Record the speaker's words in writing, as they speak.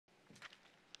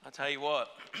tell you what,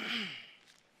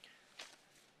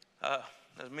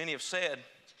 as many have said,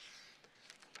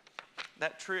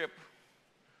 that trip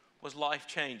was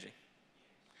life-changing.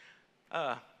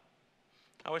 I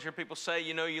always hear people say,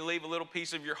 you know, you leave a little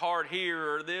piece of your heart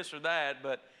here or this or that,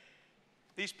 but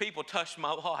these people touched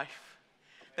my life.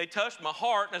 They touched my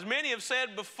heart, and as many have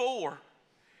said before,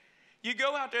 you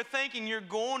go out there thinking you're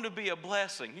going to be a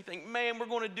blessing. You think, man, we're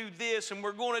going to do this and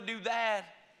we're going to do that.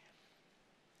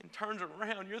 And turns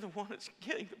around, you're the one that's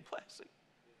getting the blessing.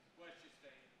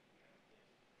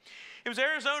 It was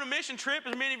Arizona mission trip,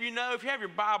 as many of you know. If you have your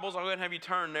Bibles, I'll go ahead and have you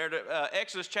turn there to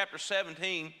Exodus chapter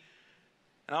 17.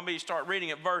 And I'll start reading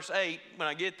at verse 8 when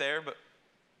I get there. But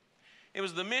it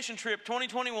was the mission trip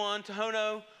 2021,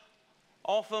 Tohono,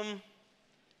 Otham,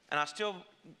 and I still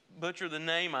butcher the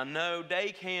name, I know,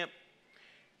 day camp.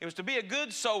 It was to be a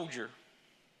good soldier.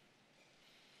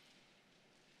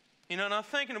 You know, and I'm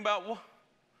thinking about,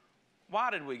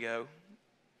 why did we go?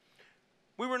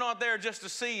 We were not there just to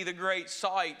see the great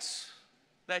sights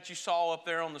that you saw up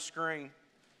there on the screen.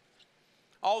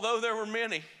 Although there were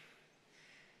many.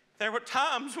 There were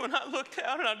times when I looked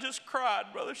out and I just cried,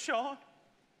 Brother Sean.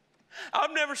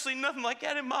 I've never seen nothing like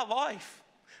that in my life.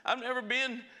 I've never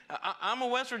been, I'm a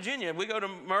West Virginia. We go to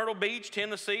Myrtle Beach,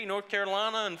 Tennessee, North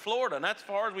Carolina, and Florida, and that's as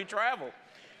far as we travel.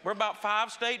 We're about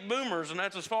 5 state boomers, and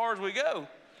that's as far as we go.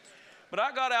 But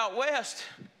I got out west,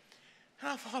 and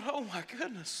I thought, oh my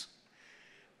goodness.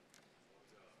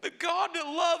 The God that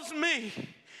loves me,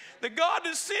 the God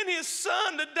that sent his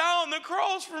son to die on the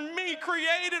cross for me,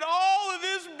 created all of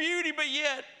this beauty, but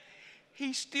yet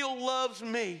he still loves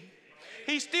me.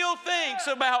 He still thinks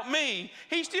about me.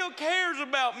 He still cares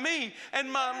about me. And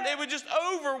it would just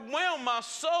overwhelm my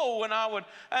soul, and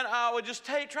I would just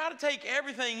try to take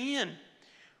everything in.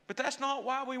 But that's not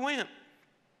why we went.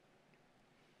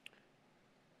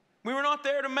 We were not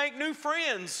there to make new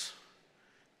friends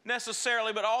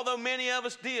necessarily, but although many of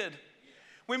us did.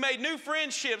 We made new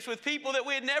friendships with people that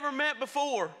we had never met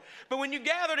before. But when you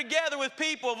gather together with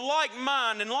people of like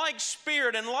mind and like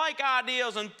spirit and like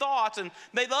ideals and thoughts, and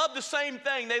they love the same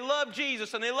thing, they love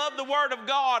Jesus and they love the Word of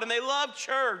God and they love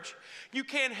church, you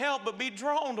can't help but be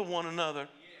drawn to one another.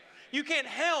 You can't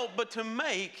help but to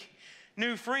make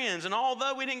new friends. And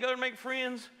although we didn't go to make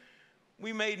friends,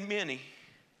 we made many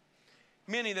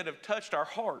that have touched our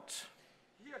hearts.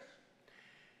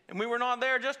 And we were not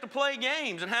there just to play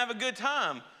games and have a good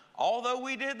time, although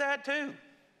we did that too.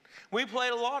 We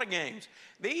played a lot of games.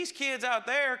 These kids out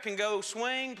there can go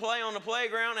swing, play on the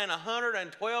playground in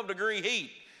 112-degree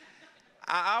heat.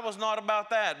 I was not about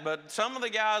that, but some of the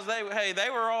guys, they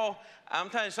were all, I'm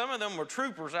telling you, some of them were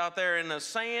troopers out there in the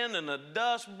sand and the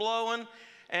dust blowing,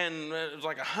 and it was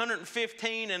like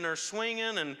 115, and they're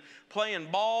swinging and playing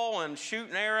ball and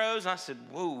shooting arrows. And I said,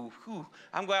 whoa,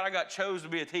 I'm glad I got chose to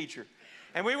be a teacher.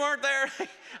 And we weren't there.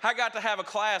 I got to have a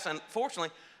class, and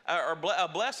fortunately, a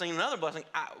blessing, another blessing,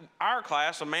 our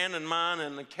class, Amanda and mine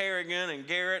and Kerrigan and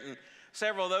Garrett, and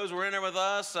several of those were in there with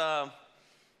us.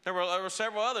 There were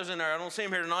several others in there. I don't see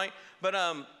them here tonight. But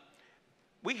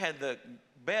we had the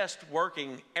best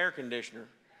working air conditioner.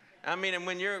 I mean, and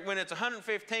when it's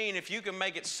 115, if you can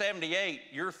make it 78,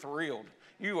 you're thrilled.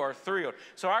 You are thrilled.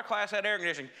 So our class had air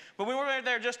conditioning. But we weren't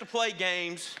there just to play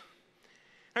games.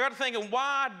 I got to thinking,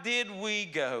 why did we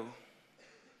go?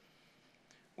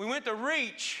 We went to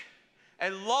reach a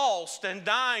lost and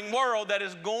dying world that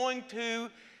is going to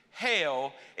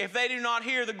hell if they do not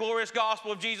hear the glorious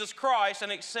gospel of Jesus Christ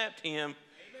and accept him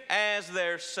as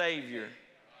their Savior.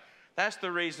 That's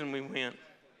the reason we went.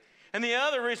 And the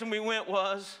other reason we went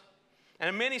was,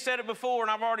 and many said it before, and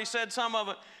I've already said some of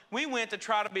it, we went to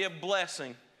try to be a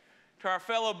blessing to our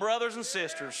fellow brothers and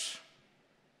sisters.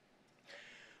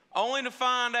 Only to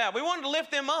find out. We wanted to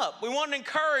lift them up. We wanted to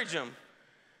encourage them.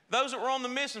 Those that were on the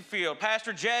mission field,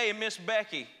 Pastor Jay and Miss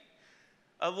Becky,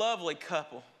 a lovely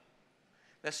couple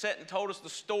that sat and told us the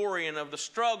story and of the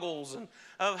struggles and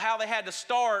of how they had to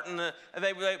start, and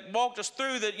they walked us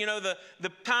through the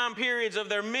time periods of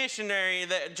their missionary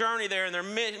journey there and their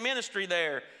ministry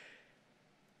there.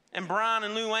 And Brian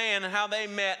and Luann and how they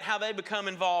met, how they become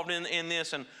involved in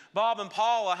this, and Bob and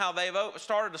Paula, how they've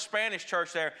started a Spanish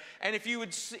church there. And if you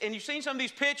would, and you've seen some of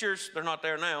these pictures, they're not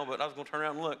there now, but I was going to turn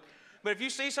around and look. But if you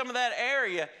see some of that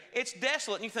area, it's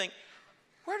desolate, and you think,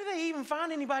 where do they even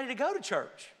find anybody to go to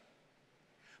church?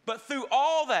 But through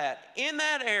all that, in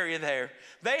that area there,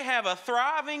 they have a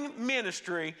thriving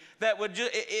ministry that would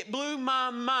it blew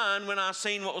my mind when I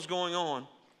seen what was going on.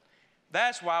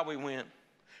 That's why we went.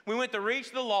 We went to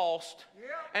reach the lost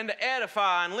and to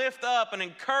edify and lift up and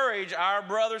encourage our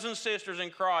brothers and sisters in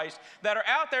Christ that are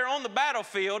out there on the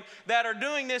battlefield, that are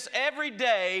doing this every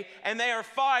day, and they are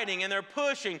fighting and they're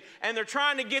pushing and they're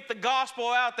trying to get the gospel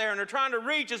out there and they're trying to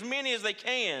reach as many as they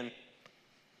can.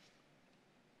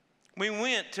 We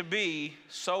went to be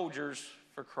soldiers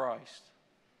for Christ.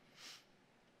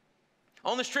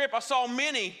 On this trip, I saw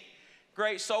many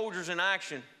great soldiers in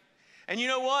action. And you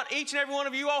know what? Each and every one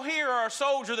of you all here are a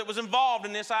soldier that was involved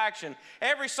in this action.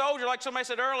 Every soldier, like somebody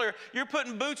said earlier, you're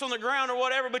putting boots on the ground or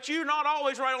whatever, but you're not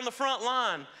always right on the front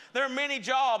line. There are many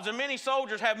jobs, and many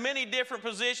soldiers have many different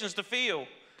positions to fill.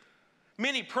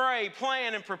 Many pray,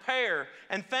 plan, and prepare.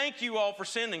 And thank you all for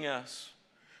sending us.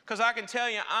 Because I can tell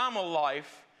you, I'm a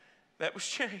life that was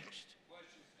changed.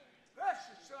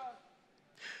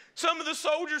 Some of the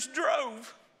soldiers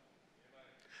drove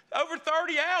over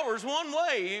 30 hours one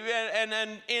way and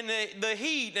in the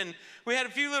heat, and we had a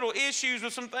few little issues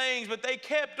with some things, but they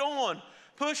kept on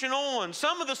pushing on.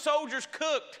 Some of the soldiers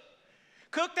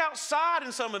cooked outside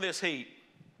in some of this heat.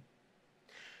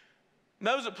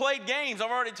 Those that played games,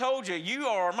 I've already told you, you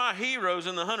are my heroes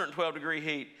in the 112-degree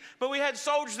heat. But we had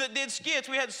soldiers that did skits.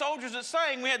 We had soldiers that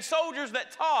sang. We had soldiers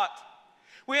that taught.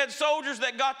 We had soldiers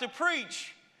that got to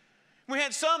preach. We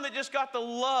had some that just got to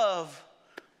love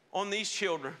on these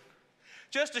children,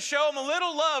 just to show them a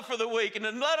little love for the week and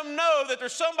to let them know that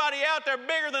there's somebody out there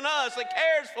bigger than us that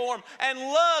cares for them and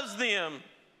loves them.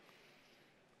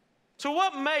 So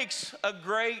what makes a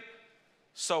great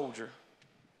soldier?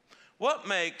 What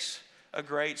makes a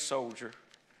great soldier?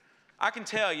 I can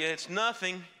tell you, it's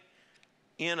nothing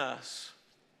in us.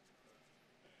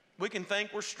 We can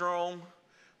think we're strong.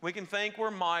 We can think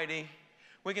we're mighty.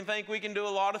 We can think we can do a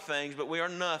lot of things, but we are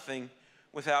nothing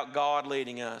without God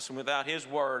leading us and without His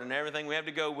Word and everything we have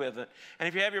to go with it. And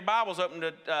if you have your Bibles open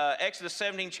to Exodus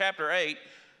 17, chapter 8,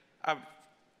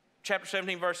 chapter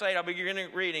 17, verse 8, I'll begin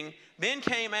reading. Then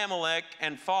came Amalek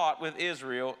and fought with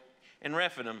Israel in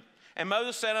Rephidim. And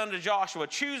Moses said unto Joshua,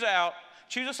 choose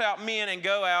us out men and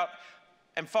go out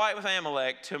and fight with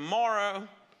Amalek. Tomorrow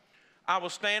I will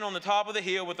stand on the top of the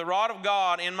hill with the rod of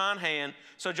God in mine hand.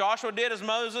 So Joshua did as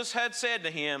Moses had said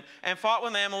to him, and fought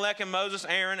with Amalek, and Moses,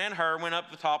 Aaron, and Hur went up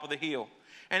the top of the hill.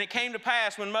 And it came to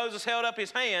pass when Moses held up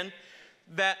his hand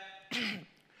that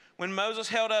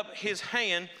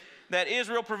that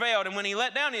Israel prevailed, and when he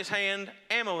let down his hand,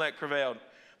 Amalek prevailed.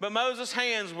 But Moses'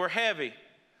 hands were heavy,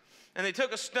 and they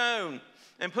took a stone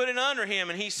and put it under him,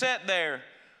 and he sat there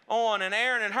on, and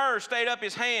Aaron and Hur stayed up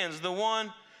his hands, the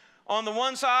one on the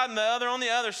one side and the other on the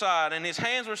other side, and his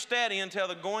hands were steady until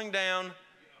the going down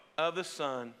of the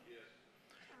sun.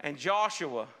 And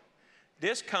Joshua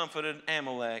discomfited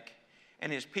Amalek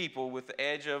and his people with the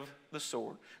edge of the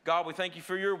sword. God, we thank you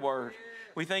for your word.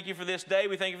 We thank you for this day.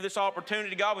 We thank you for this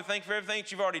opportunity. God, we thank you for everything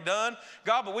that you've already done.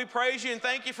 God, but we praise you and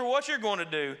thank you for what you're going to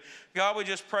do. God, we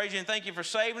just praise you and thank you for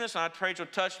saving us. And I pray you'll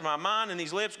touch my mind and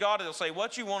these lips, God, they'll say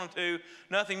what you want to do,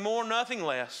 nothing more, nothing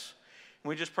less. And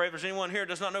we just pray if there's anyone here that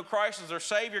does not know Christ as their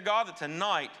Savior, God, that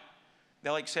tonight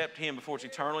they'll accept him before it's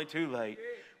eternally too late.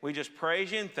 We just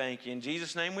praise you and thank you. In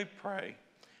Jesus' name we pray.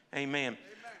 Amen.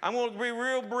 I'm going to be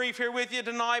real brief here with you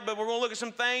tonight, but we're going to look at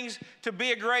some things to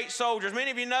be a great soldier. As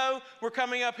many of you know, we're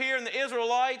coming up here, and the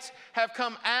Israelites have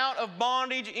come out of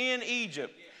bondage in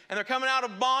Egypt. And they're coming out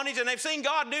of bondage, and they've seen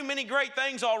God do many great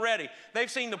things already. They've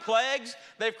seen the plagues.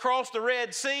 They've crossed the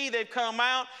Red Sea. They've come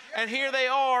out, and here they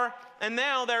are, and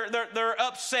now they're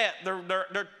upset.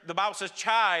 The Bible says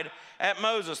chide at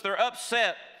Moses. They're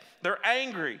upset. They're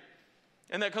angry.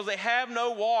 And because they have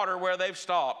no water where they've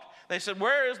stopped. They said,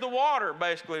 where is the water,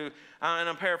 basically, and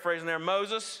I'm paraphrasing there,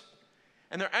 Moses.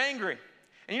 And they're angry.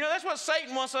 And you know, that's what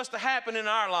Satan wants us to happen in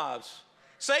our lives.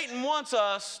 Satan wants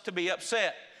us to be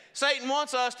upset. Satan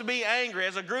wants us to be angry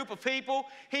as a group of people.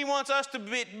 He wants us to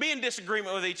be in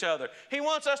disagreement with each other. He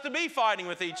wants us to be fighting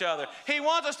with each other. He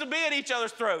wants us to be at each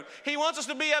other's throat. He wants us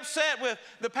to be upset with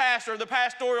the pastor, the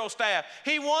pastoral staff.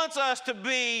 He wants us to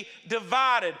be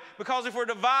divided, because if we're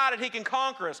divided, he can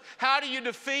conquer us. How do you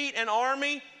defeat an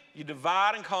army? You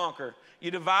divide and conquer.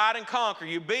 You divide and conquer.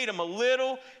 You beat them a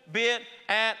little bit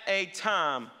at a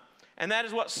time. And that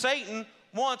is what Satan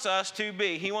wants us to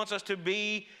be. He wants us to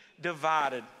be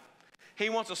divided. He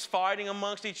wants us fighting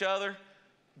amongst each other,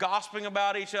 gossiping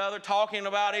about each other, talking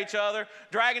about each other,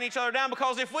 dragging each other down.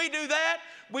 Because if we do that,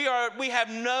 we have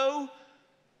no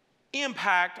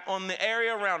impact on the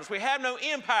area around us. We have no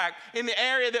impact in the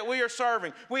area that we are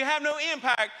serving. We have no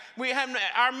impact.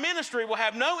 Our ministry will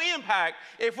have no impact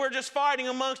if we're just fighting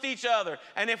amongst each other.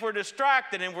 And if we're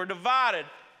distracted and we're divided,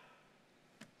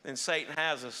 then Satan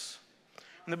has us.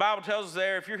 And the Bible tells us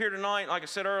there, if you're here tonight, like I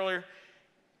said earlier,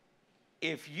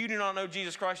 if you do not know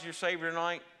Jesus Christ as your Savior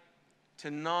tonight,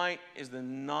 tonight is the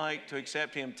night to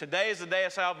accept Him. Today is the day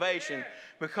of salvation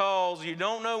because you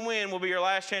don't know when will be your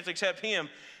last chance to accept Him.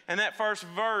 And that first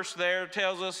verse there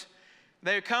tells us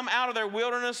they come out of their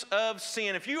wilderness of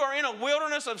sin. If you are in a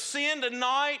wilderness of sin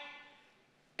tonight,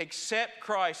 accept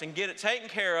Christ and get it taken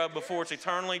care of before it's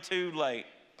eternally too late.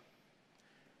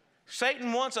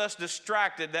 Satan wants us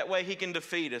distracted. That way he can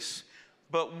defeat us.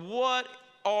 But what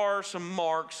are some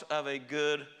marks of a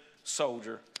good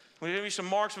soldier? We'll give you some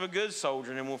marks of a good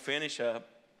soldier and then we'll finish up.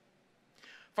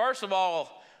 First of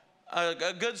all,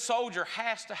 a good soldier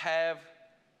has to have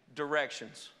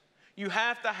directions. You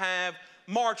have to have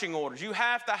marching orders. You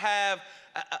have to have,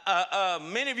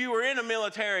 many of you were in the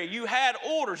military, you had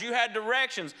orders, you had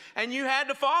directions, and you had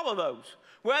to follow those.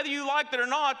 Whether you liked it or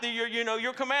not,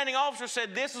 your commanding officer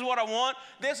said, this is what I want,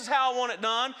 this is how I want it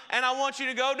done, and I want you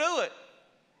to go do it.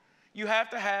 You have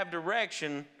to have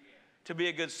direction to be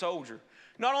a good soldier.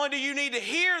 Not only do you need to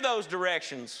hear those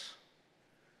directions,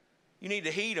 you need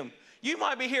to heed them. You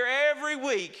might be here every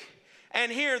week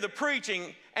and hear the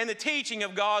preaching and the teaching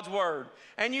of God's Word.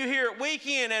 And you hear it week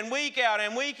in and week out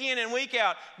and week in and week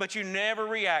out, but you never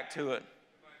react to it.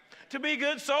 To be a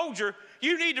good soldier,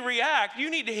 you need to react. You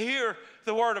need to hear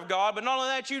the Word of God, but not only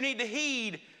that, you need to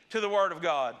heed to the Word of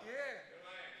God.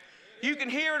 You can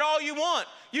hear it all you want.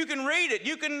 You can read it.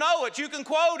 You can know it. You can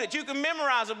quote it. You can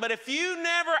memorize it. But if you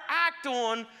never act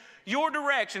on your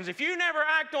directions, if you never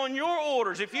act on your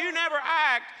orders, if you never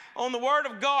act on the Word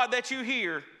of God that you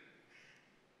hear,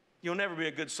 you'll never be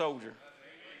a good soldier.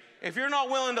 If you're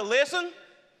not willing to listen,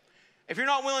 if you're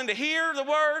not willing to hear the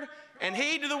Word and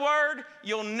heed to the Word,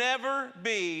 you'll never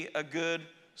be a good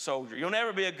soldier. You'll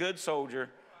never be a good soldier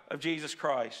of Jesus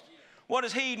Christ. What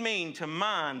does heed mean? To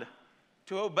mind,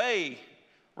 to obey,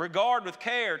 regard with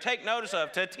care, take notice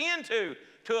of, to attend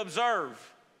to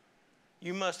observe.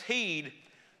 You must heed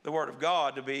the Word of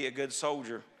God to be a good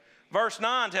soldier. Verse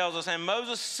 9 tells us, and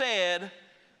Moses said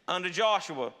unto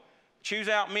Joshua, choose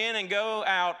out men and go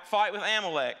out, fight with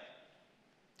Amalek.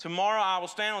 Tomorrow I will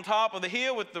stand on top of the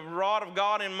hill with the rod of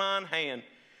God in mine hand.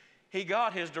 He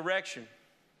got his direction.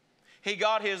 He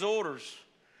got his orders.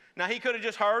 Now he could have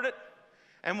just heard it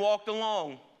and walked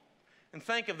along. And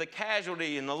think of the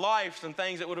casualty and the lives and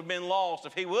things that would have been lost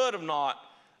if he would have not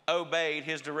obeyed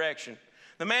his direction.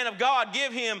 The man of God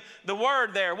give him the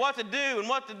word there, what to do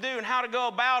and how to go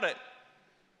about it.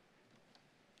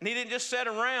 And he didn't just sit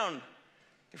around.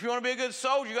 If you want to be a good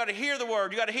soldier, you got to hear the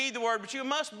word, you got to heed the word, but you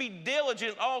must be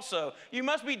diligent also. You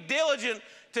must be diligent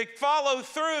to follow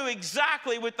through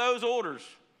exactly with those orders.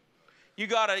 You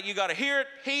got to hear it,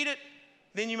 heed it,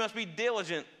 then you must be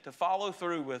diligent to follow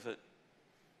through with it.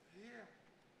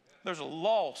 There's a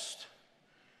lost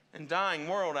and dying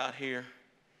world out here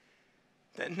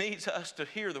that needs us to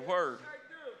hear the word.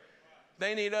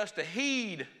 They need us to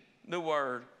heed the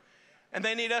word. And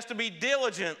they need us to be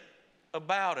diligent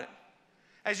about it.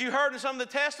 As you heard in some of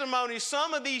the testimonies,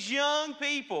 some of these young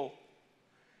people,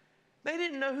 they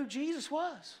didn't know who Jesus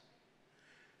was.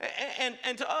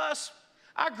 And to us,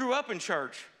 I grew up in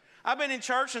church. I've been in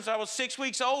church since I was 6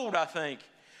 weeks old, I think.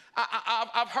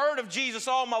 I've heard of Jesus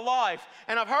all my life,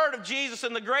 and I've heard of Jesus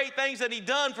and the great things that He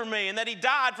done for me, and that He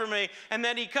died for me, and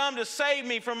that He come to save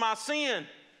me from my sin.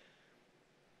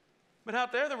 But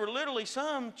out there were literally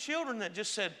some children that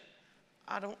just said,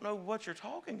 I don't know what you're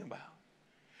talking about.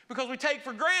 Because we take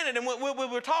for granted, and when we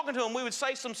were talking to them, we would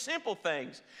say some simple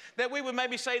things that we would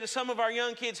maybe say to some of our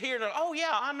young kids here, oh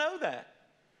yeah, I know that.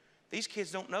 These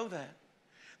kids don't know that.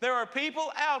 There are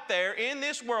people out there in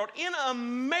this world, in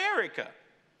America.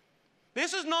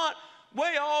 This is not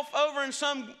way off over in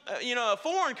some, a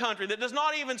foreign country that does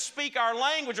not even speak our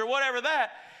language or whatever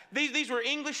that. These were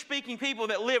English-speaking people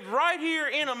that lived right here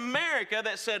in America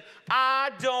that said,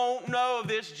 I don't know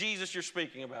this Jesus you're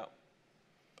speaking about.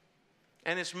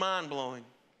 And it's mind-blowing.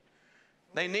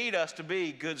 They need us to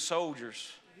be good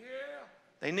soldiers.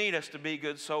 They need us to be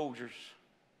good soldiers.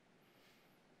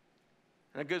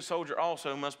 And a good soldier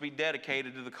also must be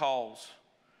dedicated to the cause,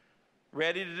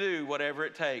 ready to do whatever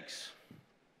it takes.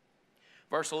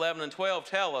 Verse 11 and 12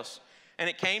 tell us, and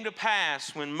it came to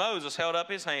pass when Moses held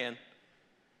up his hand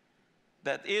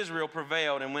that Israel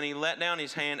prevailed, and when he let down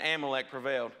his hand, Amalek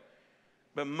prevailed.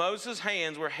 But Moses'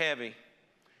 hands were heavy.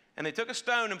 And they took a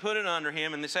stone and put it under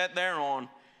him, and they sat thereon,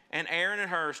 and Aaron and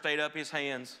Hur stayed up his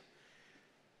hands.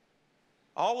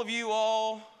 All of you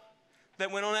all that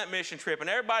went on that mission trip, and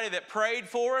everybody that prayed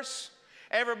for us,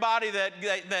 everybody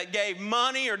that gave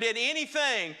money or did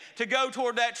anything to go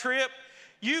toward that trip,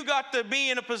 you got to be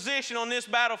in a position on this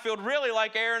battlefield really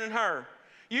like Aaron and Hur.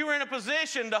 You were in a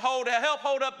position to help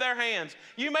hold up their hands.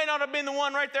 You may not have been the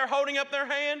one right there holding up their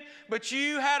hand, but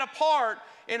you had a part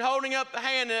in holding up the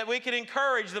hand that we could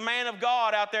encourage the man of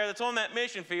God out there that's on that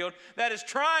mission field that is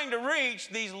trying to reach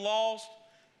these lost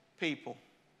people.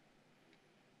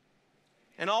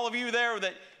 And all of you there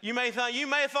that you may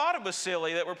have thought it was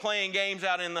silly that we're playing games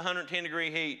out in the 110-degree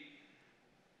heat.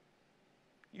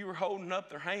 You were holding up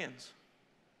their hands.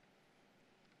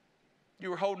 You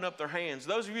were holding up their hands.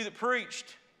 Those of you that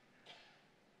preached,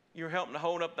 you were helping to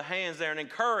hold up the hands there and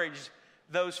encourage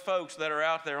those folks that are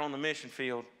out there on the mission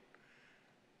field.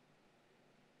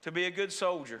 To be a good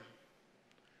soldier,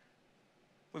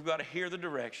 we've got to hear the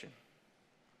direction.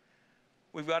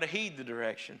 We've got to heed the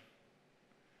direction.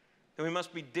 And we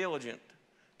must be diligent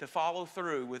to follow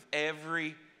through with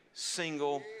every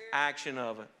single action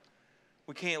of it.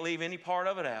 We can't leave any part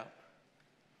of it out.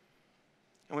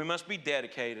 And we must be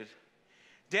dedicated.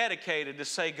 Dedicated to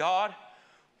say, God,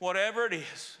 whatever it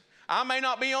is, I may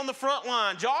not be on the front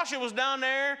line. Joshua was down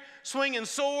there swinging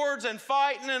swords and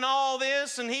fighting and all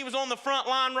this, and he was on the front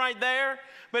line right there.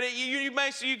 But you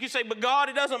can say, but God,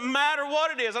 it doesn't matter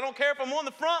what it is. I don't care if I'm on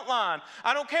the front line.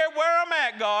 I don't care where I'm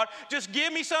at, God. Just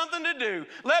give me something to do.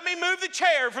 Let me move the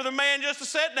chair for the man just to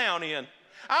sit down in.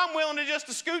 I'm willing to just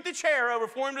to scoot the chair over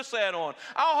for him to sit on.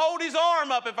 I'll hold his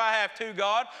arm up if I have to,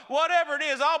 God. Whatever it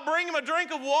is, I'll bring him a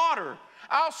drink of water.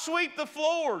 I'll sweep the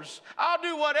floors. I'll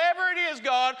do whatever it is,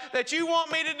 God, that you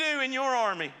want me to do in your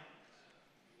army.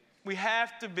 We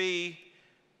have to be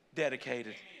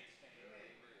dedicated.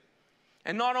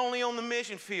 And not only on the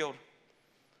mission field,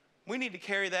 we need to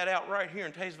carry that out right here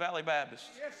in Taze Valley Baptist.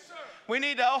 Yes, sir. We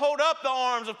need to hold up the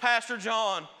arms of Pastor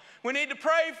John. We need to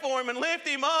pray for him and lift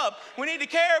him up. We need to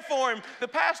care for him. The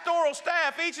pastoral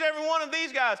staff, each and every one of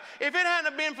these guys, if it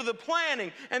hadn't been for the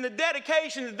planning and the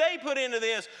dedication that they put into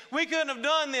this, we couldn't have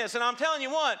done this. And I'm telling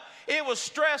you what, it was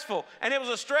stressful, and it was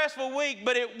a stressful week,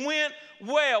 but it went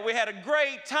well. We had a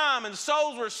great time, and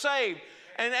souls were saved.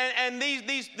 And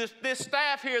this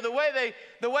staff here, the way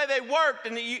they worked,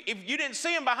 and if you didn't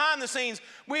see them behind the scenes,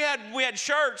 we had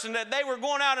shirts, and that they were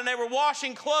going out and they were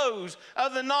washing clothes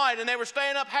of the night, and they were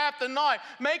staying up half the night,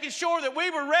 making sure that we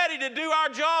were ready to do our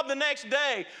job the next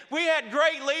day. We had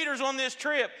great leaders on this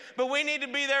trip, but we need to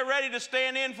be there ready to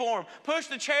stand in for them, push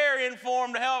the chair in for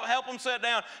them to help them sit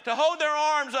down, to hold their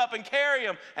arms up and carry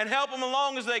them and help them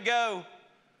along as they go.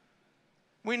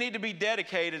 We need to be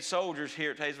dedicated soldiers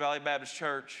here at Taze Valley Baptist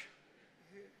Church.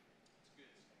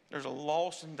 There's a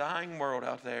lost and dying world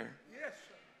out there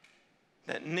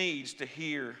that needs to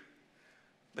hear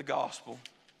the gospel.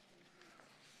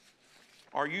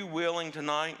 Are you willing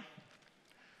tonight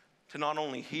to not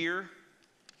only hear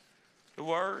the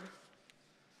word,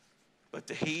 but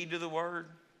to heed to the word?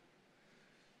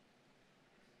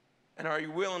 And are you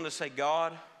willing to say,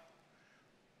 God,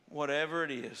 whatever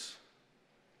it is,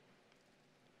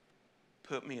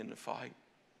 put me in the fight.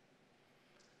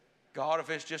 God, if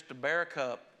it's just to bear a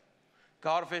cup.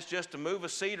 God, if it's just to move a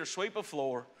seat or sweep a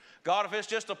floor. God, if it's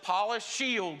just to polish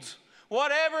shields.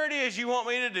 Whatever it is you want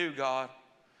me to do, God,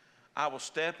 I will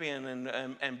step in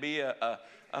and be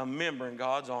a member in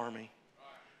God's army.